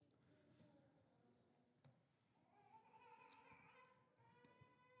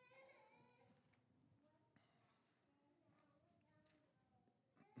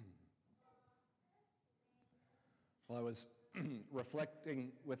Well, I was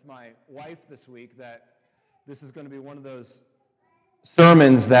reflecting with my wife this week that this is going to be one of those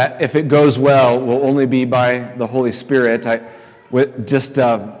sermons that, if it goes well, will only be by the Holy Spirit. I just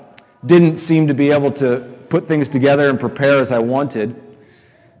didn't seem to be able to put things together and prepare as I wanted.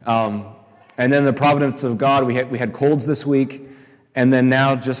 And then the providence of God, we had colds this week, and then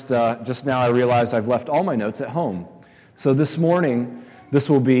now just now I realized I've left all my notes at home. So this morning, this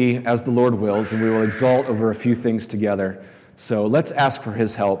will be as the Lord wills, and we will exalt over a few things together. So let's ask for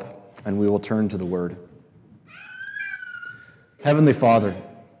His help, and we will turn to the Word. Heavenly Father,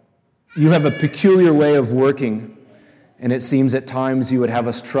 You have a peculiar way of working, and it seems at times You would have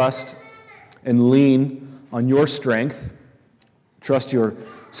us trust and lean on Your strength, trust Your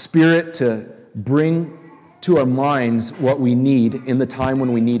Spirit to bring to our minds what we need in the time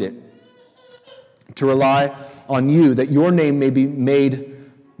when we need it, to rely on You, that Your name may be made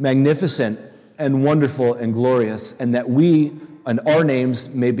magnificent and wonderful and glorious, and that we and our names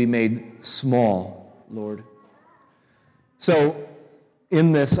may be made small, Lord. So,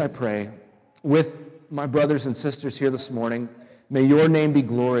 in this I pray, with my brothers and sisters here this morning, may Your name be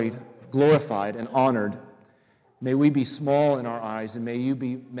glorified and honored. May we be small in our eyes, and may You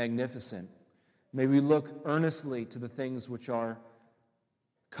be magnificent. May we look earnestly to the things which are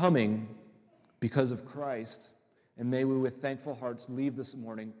coming because of Christ. And may we with thankful hearts leave this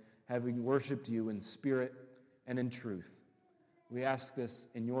morning having worshiped You in spirit and in truth. We ask this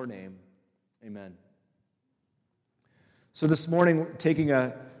in Your name. Amen. So this morning, we're taking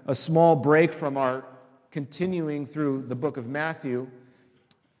a small break from our continuing through the book of Matthew,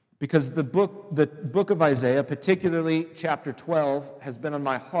 because the book of Isaiah, particularly chapter 12, has been on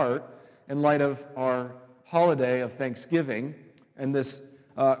my heart in light of our holiday of Thanksgiving and this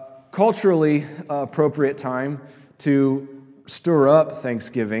culturally appropriate time to stir up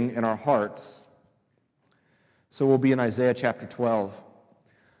Thanksgiving in our hearts. So we'll be in Isaiah chapter 12.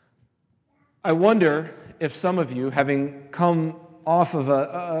 I wonder if some of you, having come off of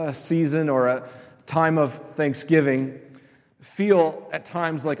a season or a time of Thanksgiving, feel at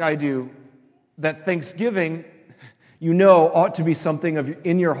times like I do that Thanksgiving, ought to be something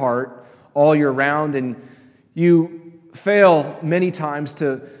in your heart all year round, and you fail many times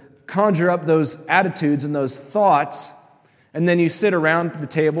to conjure up those attitudes and those thoughts, and then you sit around the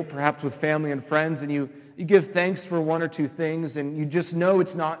table, perhaps with family and friends, and you give thanks for one or two things, and you just know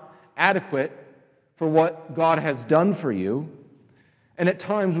it's not adequate for what God has done for you. And at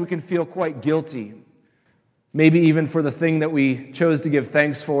times we can feel quite guilty, maybe even for the thing that we chose to give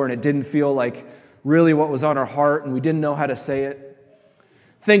thanks for, and it didn't feel like really what was on our heart, and we didn't know how to say it.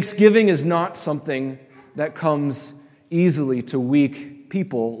 Thanksgiving is not something that comes easily to weak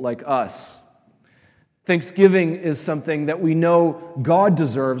people like us. Thanksgiving is something that we know God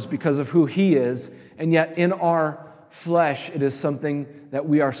deserves because of who He is, and yet in our flesh it is something that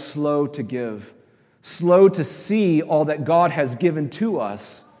we are slow to give, slow to see all that God has given to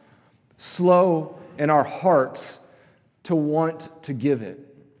us, slow in our hearts to want to give it.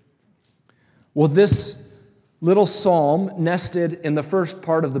 Well, this little psalm nested in the first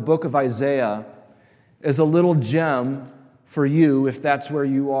part of the book of Isaiah is a little gem for you if that's where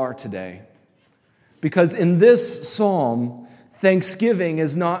you are today. Because in this psalm, thanksgiving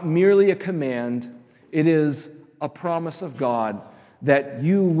is not merely a command, it is a promise of God that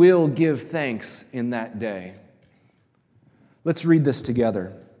you will give thanks in that day. Let's read this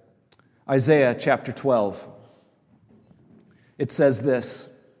together. Isaiah chapter 12. It says this: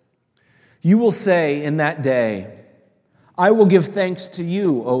 "You will say in that day, I will give thanks to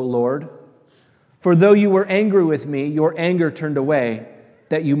You, O Lord. For though You were angry with me, Your anger turned away,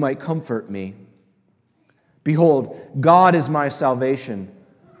 that You might comfort me. Behold, God is my salvation.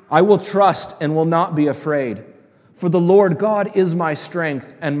 I will trust and will not be afraid. For the Lord God is my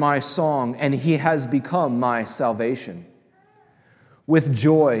strength and my song, and He has become my salvation. With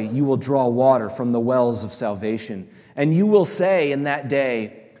joy you will draw water from the wells of salvation, and you will say in that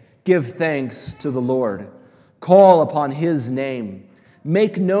day, give thanks to the Lord. Call upon His name.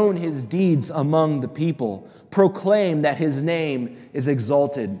 Make known His deeds among the people. Proclaim that His name is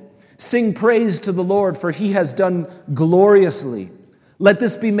exalted. Sing praise to the Lord, for He has done gloriously. Let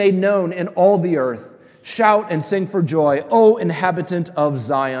this be made known in all the earth. Shout and sing for joy, O inhabitant of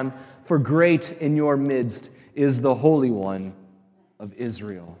Zion, for great in your midst is the Holy One of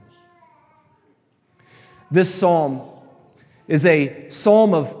Israel." This psalm is a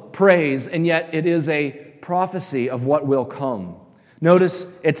psalm of praise, and yet it is a prophecy of what will come. Notice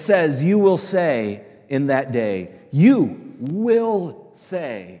it says, you will say in that day. You will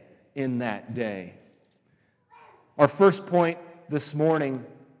say in that day. Our first point this morning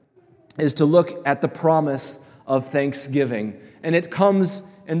is to look at the promise of thanksgiving. And it comes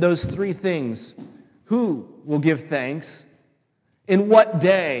in those three things. Who will give thanks? In what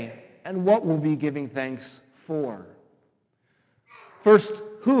day? And what will be giving thanks for? First,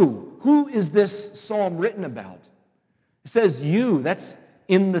 who? Who is this psalm written about? It says you. That's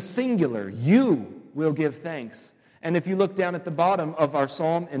in the singular. You will give thanks. And if you look down at the bottom of our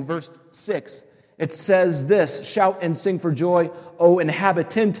psalm in verse 6, it says this, shout and sing for joy, O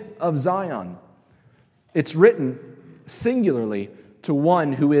inhabitant of Zion. It's written singularly to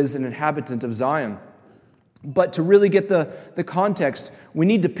one who is an inhabitant of Zion. But to really get the context, we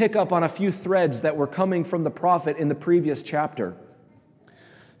need to pick up on a few threads that were coming from the prophet in the previous chapter.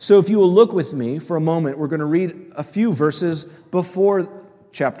 So if you will look with me for a moment, we're going to read a few verses before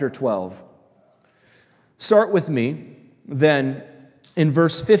chapter 12. Start with me, then, in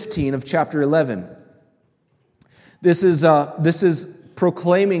verse 15 of chapter 11. This is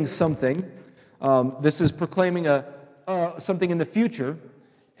proclaiming something. This is proclaiming something in the future.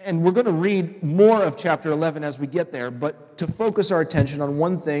 And we're going to read more of chapter 11 as we get there. But to focus our attention on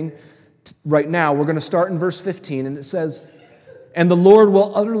one thing right now, we're going to start in verse 15. And it says, and the Lord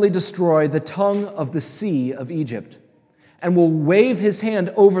will utterly destroy the tongue of the sea of Egypt, and will wave his hand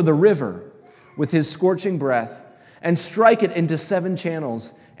over the river with his scorching breath, and strike it into 7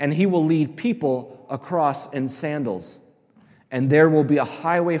 channels, and he will lead people across in sandals. And there will be a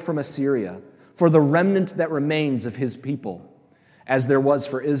highway from Assyria for the remnant that remains of his people, as there was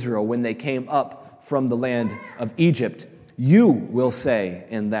for Israel when they came up from the land of Egypt. You will say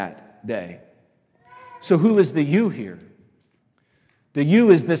in that day. So who is the you here? The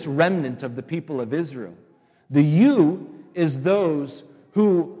you is this remnant of the people of Israel. The you is those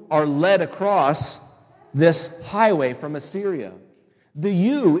who are led across this highway from Assyria. The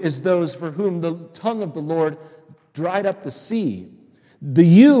you is those for whom the tongue of the Lord dried up the sea. The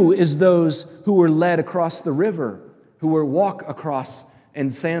you is those who were led across the river, who were walk across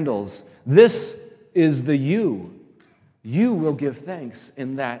in sandals. This is the you. You will give thanks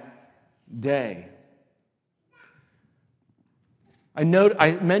in that day. I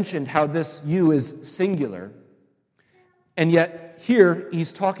mentioned how this you is singular, and yet here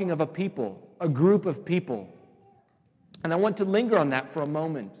he's talking of a people, a group of people. And I want to linger on that for a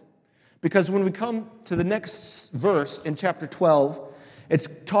moment, because when we come to the next verse in chapter 12, it's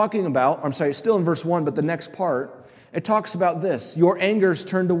talking about, it's still in verse 1, but the next part, it talks about this, your anger's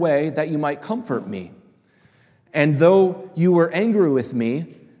turned away that you might comfort me. And though you were angry with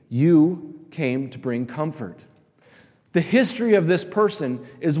me, you came to bring comfort. The history of this person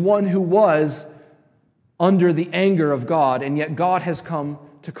is one who was under the anger of God, and yet God has come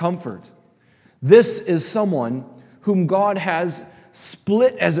to comfort. This is someone whom God has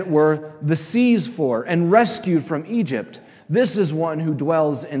split, as it were, the seas for and rescued from Egypt. This is one who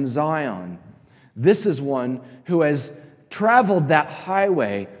dwells in Zion. This is one who has traveled that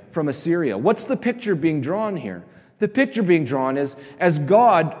highway from Assyria. What's the picture being drawn here? The picture being drawn is as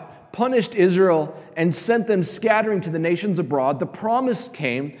God punished Israel and sent them scattering to the nations abroad, the promise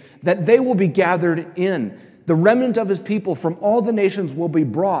came that they will be gathered in. The remnant of his people from all the nations will be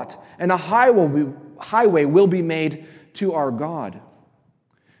brought, and a highway will be made to our God.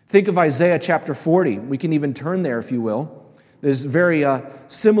 Think of Isaiah chapter 40. We can even turn there, if you will. There's very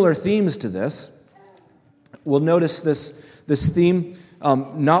similar themes to this. We'll notice this theme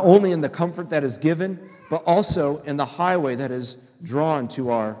not only in the comfort that is given, but also in the highway that is drawn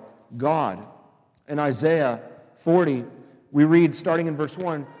to our God. In Isaiah 40, we read, starting in verse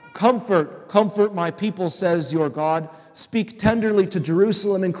 1, comfort, comfort my people, says your God. Speak tenderly to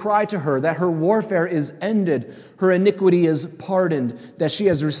Jerusalem and cry to her that her warfare is ended, her iniquity is pardoned, that she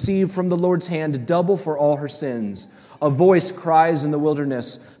has received from the Lord's hand double for all her sins. A voice cries in the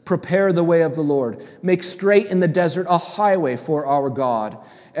wilderness, prepare the way of the Lord. Make straight in the desert a highway for our God.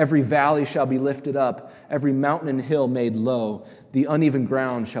 Every valley shall be lifted up, every mountain and hill made low. The uneven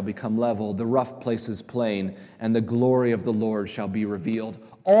ground shall become level, the rough places plain, and the glory of the Lord shall be revealed.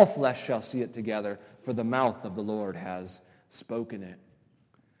 All flesh shall see it together, for the mouth of the Lord has spoken it.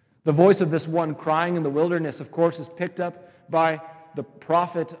 The voice of this one crying in the wilderness, of course, is picked up by the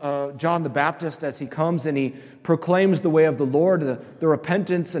prophet John the Baptist as he comes and he proclaims the way of the Lord, the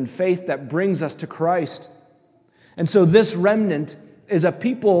repentance and faith that brings us to Christ. And so this remnant is a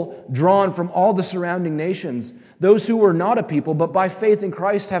people drawn from all the surrounding nations, those who were not a people, but by faith in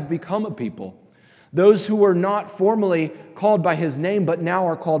Christ have become a people. Those who were not formally called by his name, but now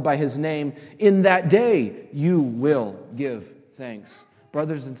are called by his name. In that day, you will give thanks.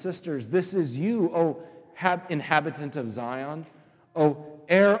 Brothers and sisters, this is you, O inhabitant of Zion, O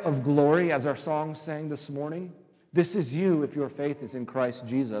heir of glory, as our song sang this morning. This is you if your faith is in Christ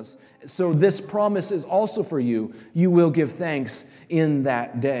Jesus. So this promise is also for you. You will give thanks in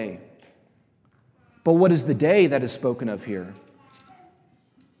that day. But what is the day that is spoken of here?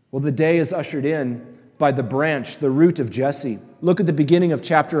 Well, the day is ushered in by the branch, the root of Jesse. Look at the beginning of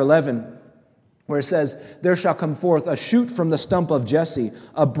chapter 11, where it says, "There shall come forth a shoot from the stump of Jesse,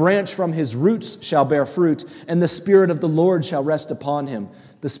 a branch from his roots shall bear fruit, and the Spirit of the Lord shall rest upon him,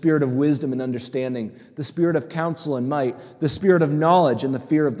 the Spirit of wisdom and understanding, the Spirit of counsel and might, the Spirit of knowledge and the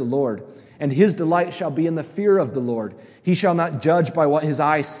fear of the Lord. And his delight shall be in the fear of the Lord. He shall not judge by what his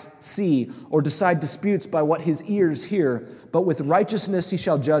eyes see, or decide disputes by what his ears hear, but with righteousness he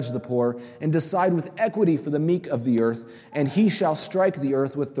shall judge the poor, and decide with equity for the meek of the earth. And he shall strike the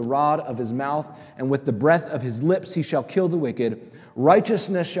earth with the rod of his mouth, and with the breath of his lips he shall kill the wicked.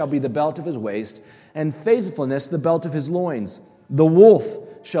 Righteousness shall be the belt of his waist, and faithfulness the belt of his loins. The wolf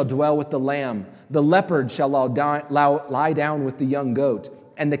shall dwell with the lamb. The leopard shall lie down with the young goat,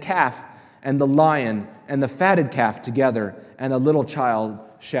 and the calf and the lion and the fatted calf together, and a little child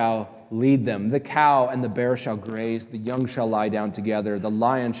shall lead them. The cow and the bear shall graze, the young shall lie down together, the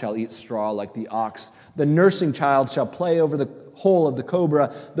lion shall eat straw like the ox. The nursing child shall play over the hole of the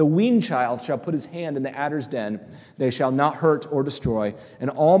cobra, the weaned child shall put his hand in the adder's den. They shall not hurt or destroy, and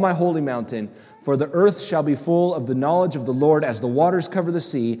all my holy mountain, for the earth shall be full of the knowledge of the Lord as the waters cover the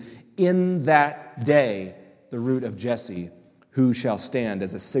sea. In that day, the root of Jesse, who shall stand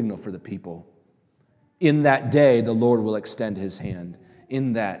as a signal for the people. In that day, the Lord will extend his hand.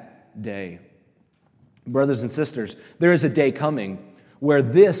 In that day. Brothers and sisters, there is a day coming where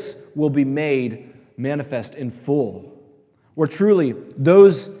this will be made manifest in full, where truly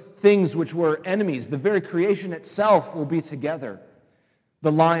those things which were enemies, the very creation itself, will be together.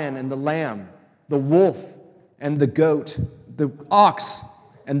 The lion and the lamb, the wolf and the goat, the ox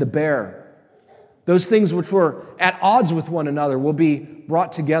and the bear. Those things which were at odds with one another will be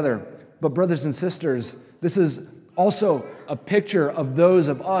brought together. But brothers and sisters, this is also a picture of those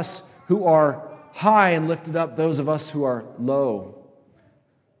of us who are high and lifted up, those of us who are low.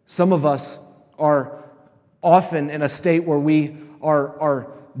 Some of us are often in a state where we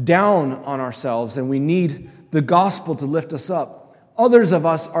are down on ourselves and we need the gospel to lift us up. Others of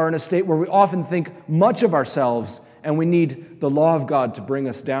us are in a state where we often think much of ourselves and we need the law of God to bring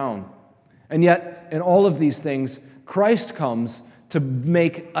us down. And yet, in all of these things, Christ comes to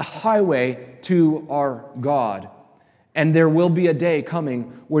make a highway to our God. And there will be a day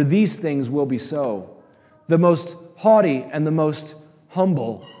coming where these things will be so. The most haughty and the most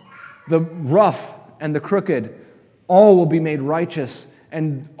humble, the rough and the crooked, all will be made righteous,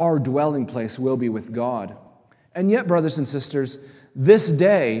 and our dwelling place will be with God. And yet, brothers and sisters, this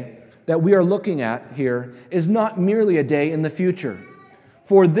day that we are looking at here is not merely a day in the future.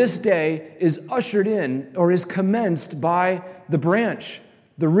 For this day is ushered in, or is commenced by the branch,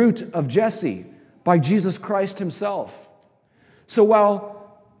 the root of Jesse, by Jesus Christ himself. So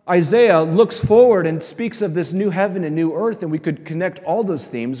while Isaiah looks forward and speaks of this new heaven and new earth, and we could connect all those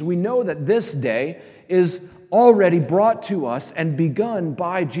themes, we know that this day is already brought to us and begun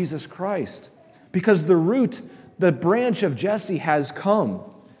by Jesus Christ, because the root, the branch of Jesse has come.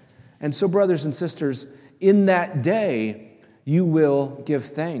 And so, brothers and sisters, in that day, you will give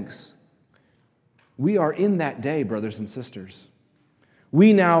thanks. We are in that day, brothers and sisters.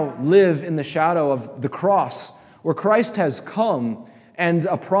 We now live in the shadow of the cross, where Christ has come, and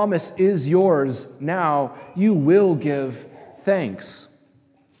a promise is yours now. You will give thanks.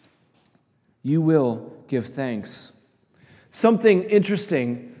 You will give thanks. Something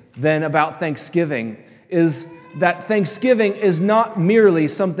interesting, then, about Thanksgiving is that Thanksgiving is not merely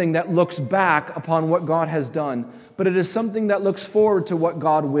something that looks back upon what God has done, but it is something that looks forward to what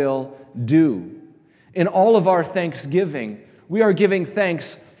God will do. In all of our thanksgiving, we are giving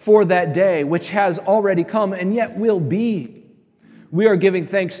thanks for that day, which has already come and yet will be. We are giving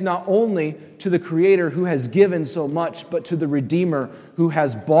thanks not only to the Creator who has given so much, but to the Redeemer who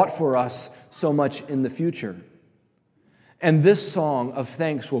has bought for us so much in the future. And this song of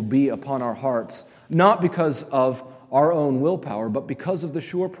thanks will be upon our hearts, not because of our own willpower, but because of the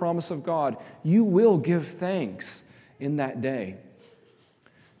sure promise of God. You will give thanks in that day.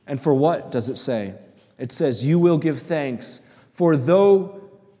 And for what does it say? It says, you will give thanks, for though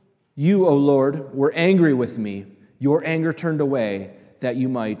you, O Lord, were angry with me, your anger turned away, that you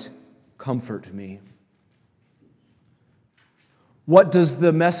might comfort me. What does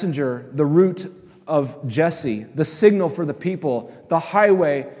the messenger, the root of Jesse, the signal for the people, the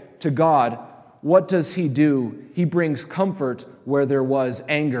highway to God, what does he do? He brings comfort where there was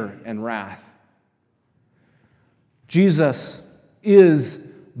anger and wrath. Jesus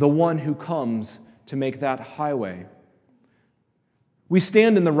is the one who comes to make that highway. We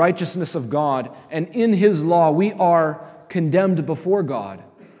stand in the righteousness of God, and in His law we are condemned before God.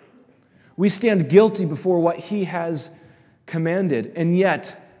 We stand guilty before what He has commanded, and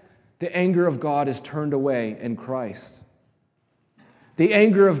yet the anger of God is turned away in Christ. The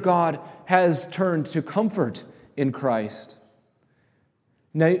anger of God has turned to comfort in Christ.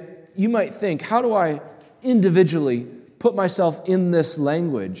 Now, you might think, how do I individually put myself in this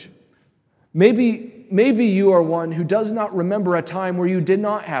language? Maybe you are one who does not remember a time where you did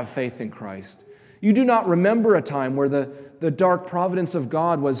not have faith in Christ. You do not remember a time where the dark providence of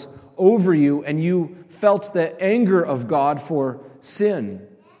God was over you and you felt the anger of God for sin.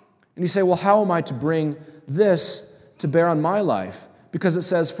 And you say, well, how am I to bring this to bear on my life? Because it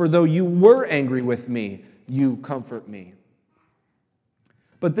says, for though you were angry with me, you comfort me.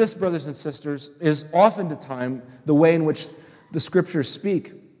 But this, brothers and sisters, is oftentimes the way in which the Scriptures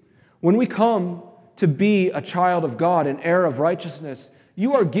speak. When we come to be a child of God, an heir of righteousness,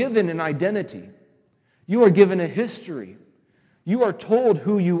 you are given an identity. You are given a history. You are told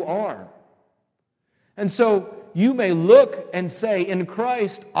who you are. And so you may look and say, in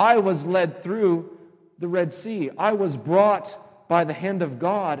Christ, I was led through the Red Sea. I was brought by the hand of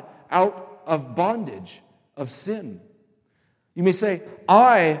God out of bondage of sin. You may say,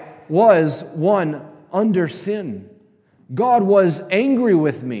 I was one under sin. God was angry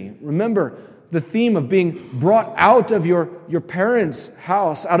with me. Remember the theme of being brought out of your parents'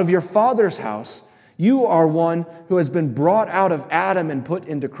 house, out of your father's house. You are one who has been brought out of Adam and put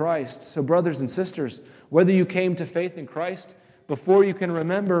into Christ. So brothers and sisters, whether you came to faith in Christ before you can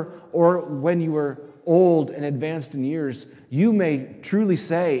remember or when you were old and advanced in years, you may truly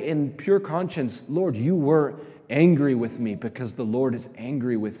say in pure conscience, Lord, you were angry with me, because the Lord is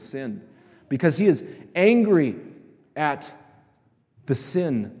angry with sin. Because He is angry at the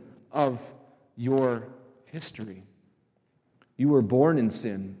sin of your history. You were born in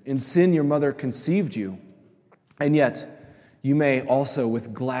sin. In sin, your mother conceived you. And yet, you may also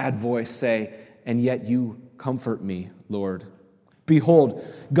with glad voice say, and yet you comfort me, Lord. Behold,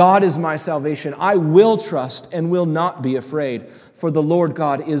 God is my salvation. I will trust and will not be afraid, for the Lord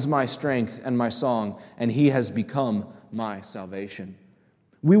God is my strength and my song, and He has become my salvation.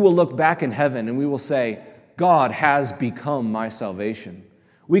 We will look back in heaven and we will say, God has become my salvation.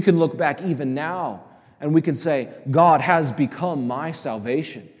 We can look back even now and we can say, God has become my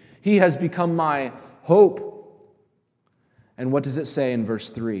salvation. He has become my hope. And what does it say in verse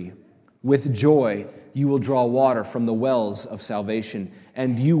 3? With joy you will draw water from the wells of salvation,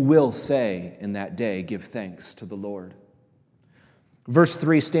 and you will say in that day, give thanks to the Lord. Verse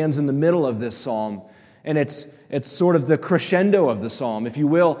 3 stands in the middle of this psalm, and it's sort of the crescendo of the psalm. If you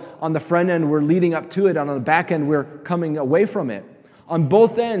will, on the front end, we're leading up to it. On the back end, we're coming away from it. On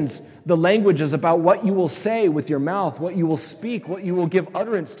both ends, the language is about what you will say with your mouth, what you will speak, what you will give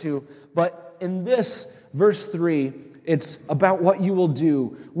utterance to. But in this, verse 3, it's about what you will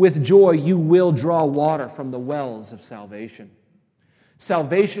do. With joy, you will draw water from the wells of salvation.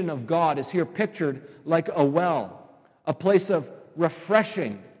 Salvation of God is here pictured like a well, a place of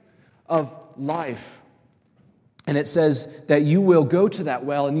refreshing, of life. And it says that you will go to that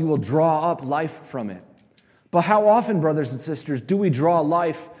well and you will draw up life from it. But how often, brothers and sisters, do we draw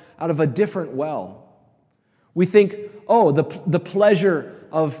life out of a different well? We think, oh, the pleasure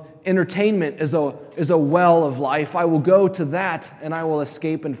of entertainment is a well of life. I will go to that and I will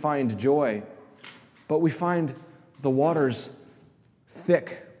escape and find joy. But we find the waters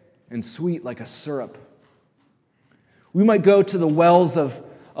thick and sweet like a syrup. We might go to the wells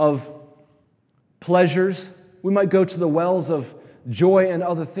of pleasures. We might go to the wells of joy and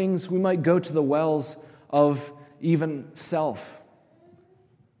other things. We might go to the wells of even self.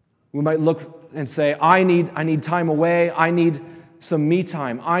 We might look and say, I need time away. I need some me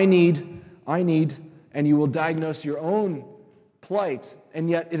time. I need, and you will diagnose your own plight. And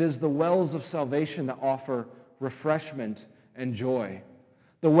yet it is the wells of salvation that offer refreshment and joy.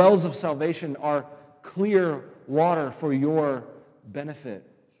 The wells of salvation are clear water for your benefit.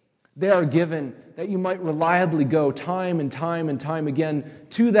 They are given that you might reliably go time and time and time again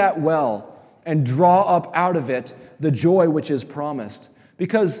to that well and draw up out of it the joy which is promised.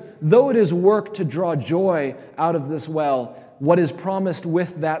 Because though it is work to draw joy out of this well, what is promised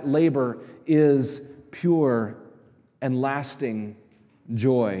with that labor is pure and lasting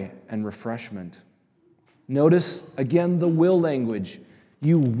joy and refreshment. Notice again the will language.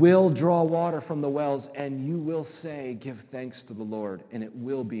 You will draw water from the wells, and you will say, give thanks to the Lord, and it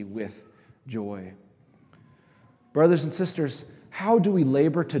will be with joy. Brothers and sisters, how do we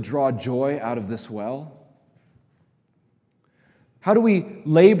labor to draw joy out of this well? How do we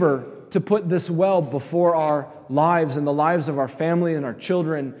labor to put this well before our lives and the lives of our family and our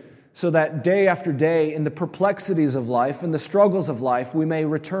children, so that day after day, in the perplexities of life and the struggles of life, we may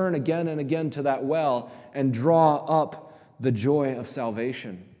return again and again to that well and draw up the joy of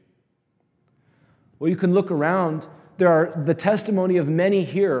salvation. Well, you can look around. There are the testimony of many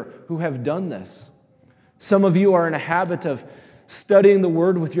here who have done this. Some of you are in a habit of studying the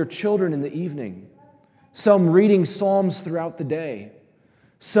Word with your children in the evening. Some reading Psalms throughout the day.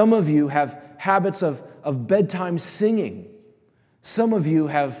 Some of you have habits of bedtime singing. Some of you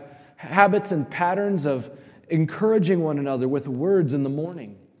have habits and patterns of encouraging one another with words in the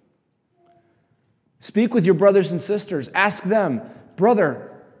morning. Speak with your brothers and sisters. Ask them, brother,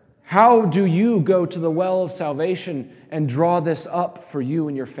 how do you go to the well of salvation and draw this up for you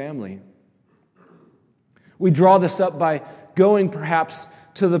and your family? We draw this up by going perhaps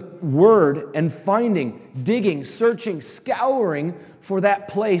to the Word and finding, digging, searching, scouring for that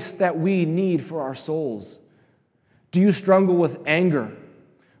place that we need for our souls. Do you struggle with anger?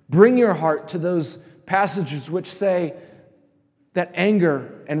 Bring your heart to those passages which say that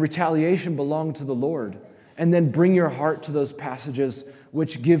anger and retaliation belong to the Lord. And then bring your heart to those passages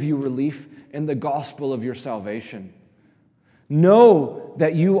which give you relief in the gospel of your salvation. Know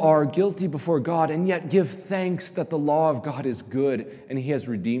that you are guilty before God, and yet give thanks that the law of God is good and He has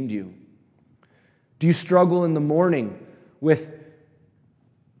redeemed you. Do you struggle in the morning with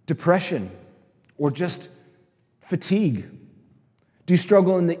depression or just fatigue? Do you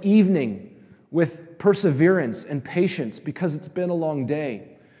struggle in the evening with perseverance and patience because it's been a long day?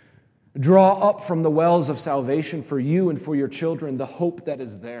 Draw up from the wells of salvation for you and for your children the hope that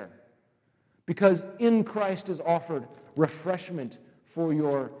is there. Because in Christ is offered refreshment for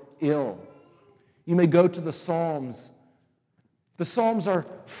your ill. You may go to the Psalms. The Psalms are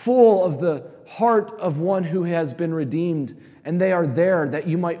full of the heart of one who has been redeemed, and they are there that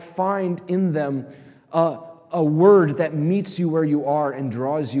you might find in them a word that meets you where you are and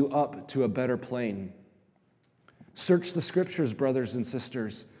draws you up to a better plane. Search the Scriptures, brothers and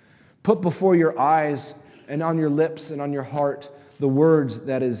sisters. Put before your eyes and on your lips and on your heart the words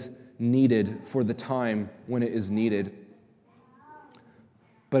that is needed for the time when it is needed.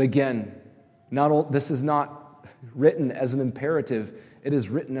 But again, this is not written as an imperative, it is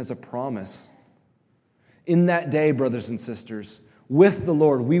written as a promise. In that day, brothers and sisters, with the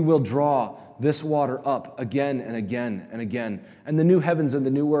Lord, we will draw this water up again and again and again. And the new heavens and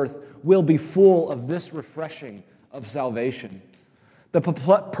the new earth will be full of this refreshing of salvation. The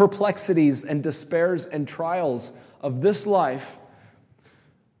perplexities and despairs and trials of this life,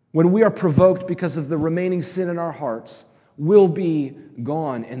 when we are provoked because of the remaining sin in our hearts, will be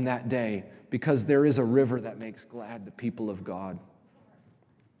gone in that day, because there is a river that makes glad the people of God.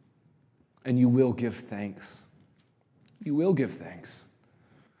 And you will give thanks. You will give thanks.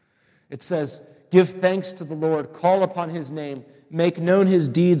 It says, give thanks to the Lord, call upon His name, make known His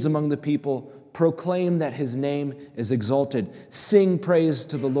deeds among the people, proclaim that His name is exalted. Sing praise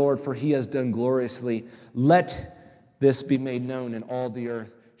to the Lord, for He has done gloriously. Let this be made known in all the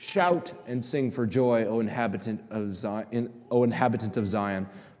earth. Shout and sing for joy, O inhabitant of Zion,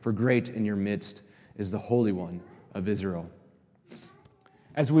 for great in your midst is the Holy One of Israel.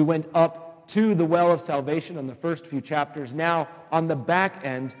 As we went up to the well of salvation in the first few chapters, now on the back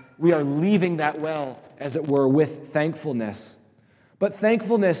end, we are leaving that well, as it were, with thankfulness. But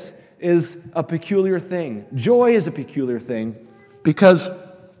thankfulness is a peculiar thing. Joy is a peculiar thing, because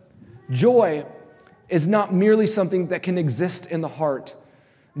joy is not merely something that can exist in the heart.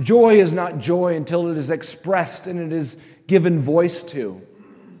 Joy is not joy until it is expressed and it is given voice to.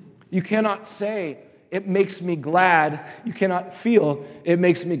 You cannot say, it makes me glad. You cannot feel, it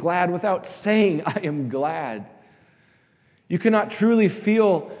makes me glad, without saying, I am glad. You cannot truly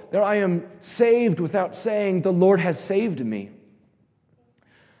feel that I am saved without saying, the Lord has saved me.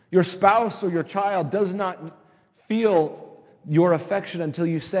 Your spouse or your child does not feel your affection until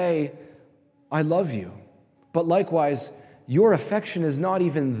you say, I love you. But likewise, your affection is not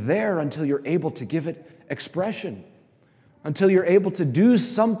even there until you're able to give it expression, until you're able to do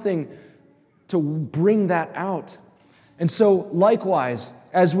something to bring that out. And so, likewise,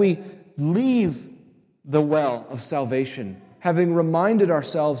 as we leave the well of salvation, having reminded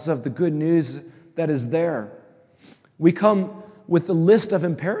ourselves of the good news that is there, we come with a list of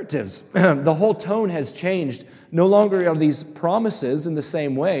imperatives. The whole tone has changed. No longer are these promises in the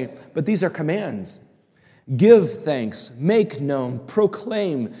same way, but these are commands. Give thanks, make known,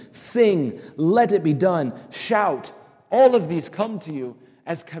 proclaim, sing, let it be done, shout. All of these come to you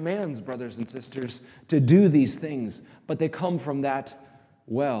as commands, brothers and sisters, to do these things. But they come from that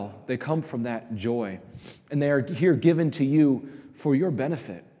well. They come from that joy. And they are here given to you for your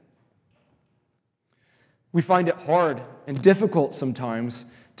benefit. We find it hard and difficult sometimes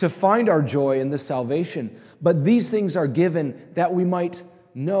to find our joy in this salvation, but these things are given that we might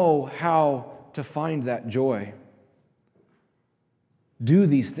know how to find that joy. Do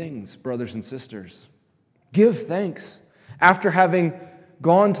these things, brothers and sisters. Give thanks. After having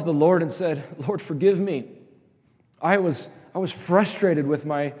gone to the Lord and said, Lord, forgive me. I was frustrated with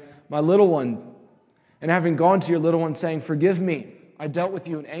my little one. And having gone to your little one saying, forgive me, I dealt with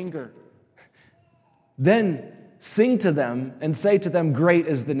you in anger. Then sing to them and say to them, great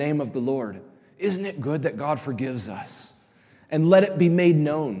is the name of the Lord. Isn't it good that God forgives us? And let it be made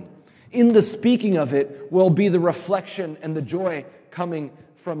known. In the speaking of it will be the reflection and the joy coming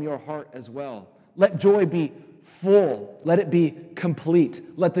from your heart as well. Let joy be full. Let it be complete.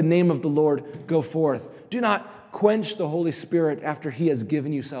 Let the name of the Lord go forth. Do not quench the Holy Spirit after He has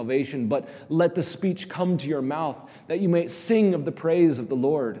given you salvation, but let the speech come to your mouth that you may sing of the praise of the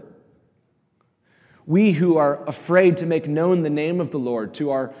Lord. We who are afraid to make known the name of the Lord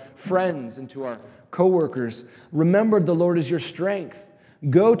to our friends and to our co-workers, remember the Lord is your strength.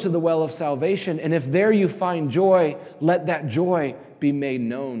 Go to the well of salvation, and if there you find joy, let that joy be made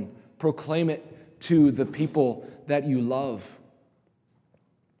known. Proclaim it to the people that you love.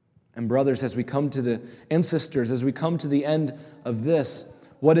 And brothers, as we come to and sisters, as we come to the end of this,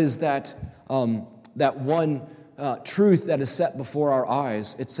 what is that one truth that is set before our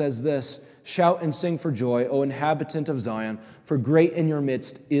eyes? It says this, shout and sing for joy, O inhabitant of Zion, for great in your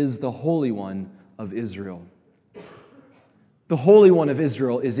midst is the Holy One of Israel. The Holy One of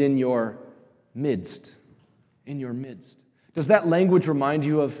Israel is in your midst. In your midst. Does that language remind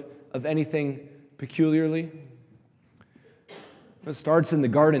you of anything peculiarly? It starts in the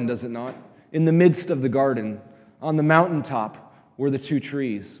garden, does it not? In the midst of the garden, on the mountaintop, were the two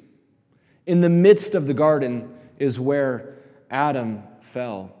trees. In the midst of the garden is where Adam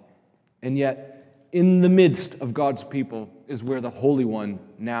fell. And yet, in the midst of God's people is where the Holy One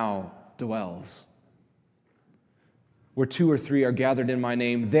now dwells. Where two or three are gathered in my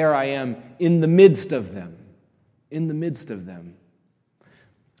name, there I am in the midst of them. In the midst of them.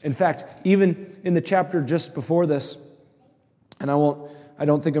 In fact, even in the chapter just before this, and I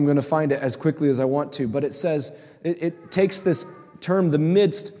don't think I'm going to find it as quickly as I want to, but it says, it takes this term, the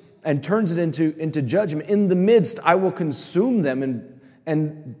midst, and turns it into judgment. In the midst, I will consume them,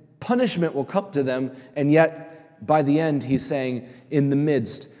 and punishment will come to them, and yet, by the end, he's saying, in the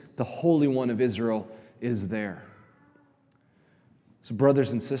midst, the Holy One of Israel is there. So,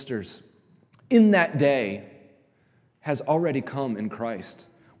 brothers and sisters, in that day has already come in Christ.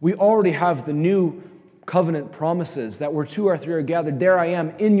 We already have the new covenant promises that where two or three are gathered, there I am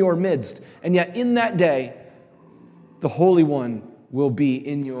in your midst. And yet in that day, the Holy One will be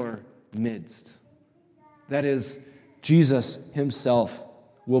in your midst. That is, Jesus himself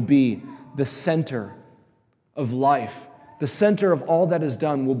will be the center of life. The center of all that is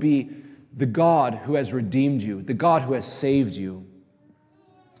done will be the God who has redeemed you, the God who has saved you.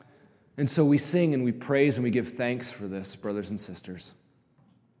 And so we sing and we praise and we give thanks for this, brothers and sisters.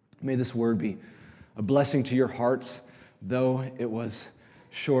 May this word be a blessing to your hearts. Though it was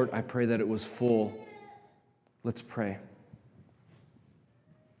short, I pray that it was full. Let's pray.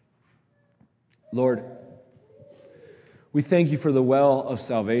 Lord, we thank you for the well of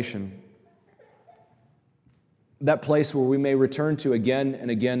salvation, that place where we may return to again and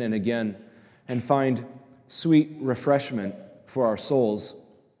again and again and find sweet refreshment for our souls,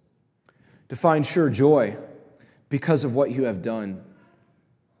 to find sure joy because of what you have done.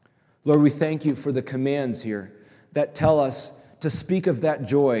 Lord, we thank you for the commands here that tell us to speak of that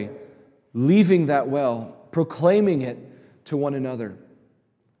joy, leaving that well, proclaiming it to one another.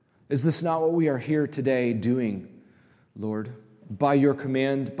 Is this not what we are here today doing, Lord? By your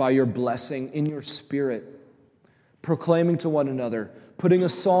command, by your blessing, in your Spirit, proclaiming to one another, putting a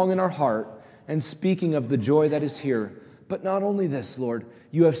song in our heart, and speaking of the joy that is here. But not only this, Lord,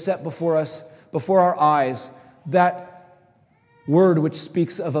 you have set before us, before our eyes, that word which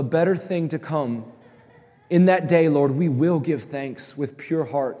speaks of a better thing to come. In that day, Lord, we will give thanks with pure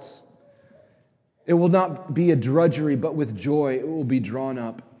hearts. It will not be a drudgery, but with joy it will be drawn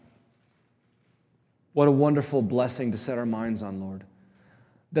up. What a wonderful blessing to set our minds on, Lord.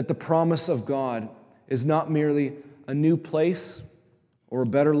 That the promise of God is not merely a new place or a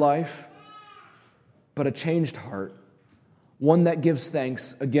better life, but a changed heart. One that gives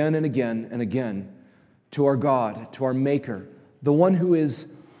thanks again and again and again to our God, to our Maker, the one who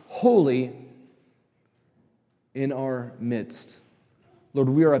is holy in our midst. Lord,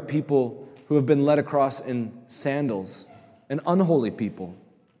 we are a people who have been led across in sandals, an unholy people,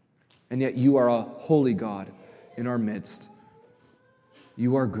 and yet you are a holy God in our midst.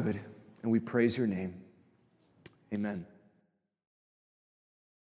 You are good, and we praise your name. Amen.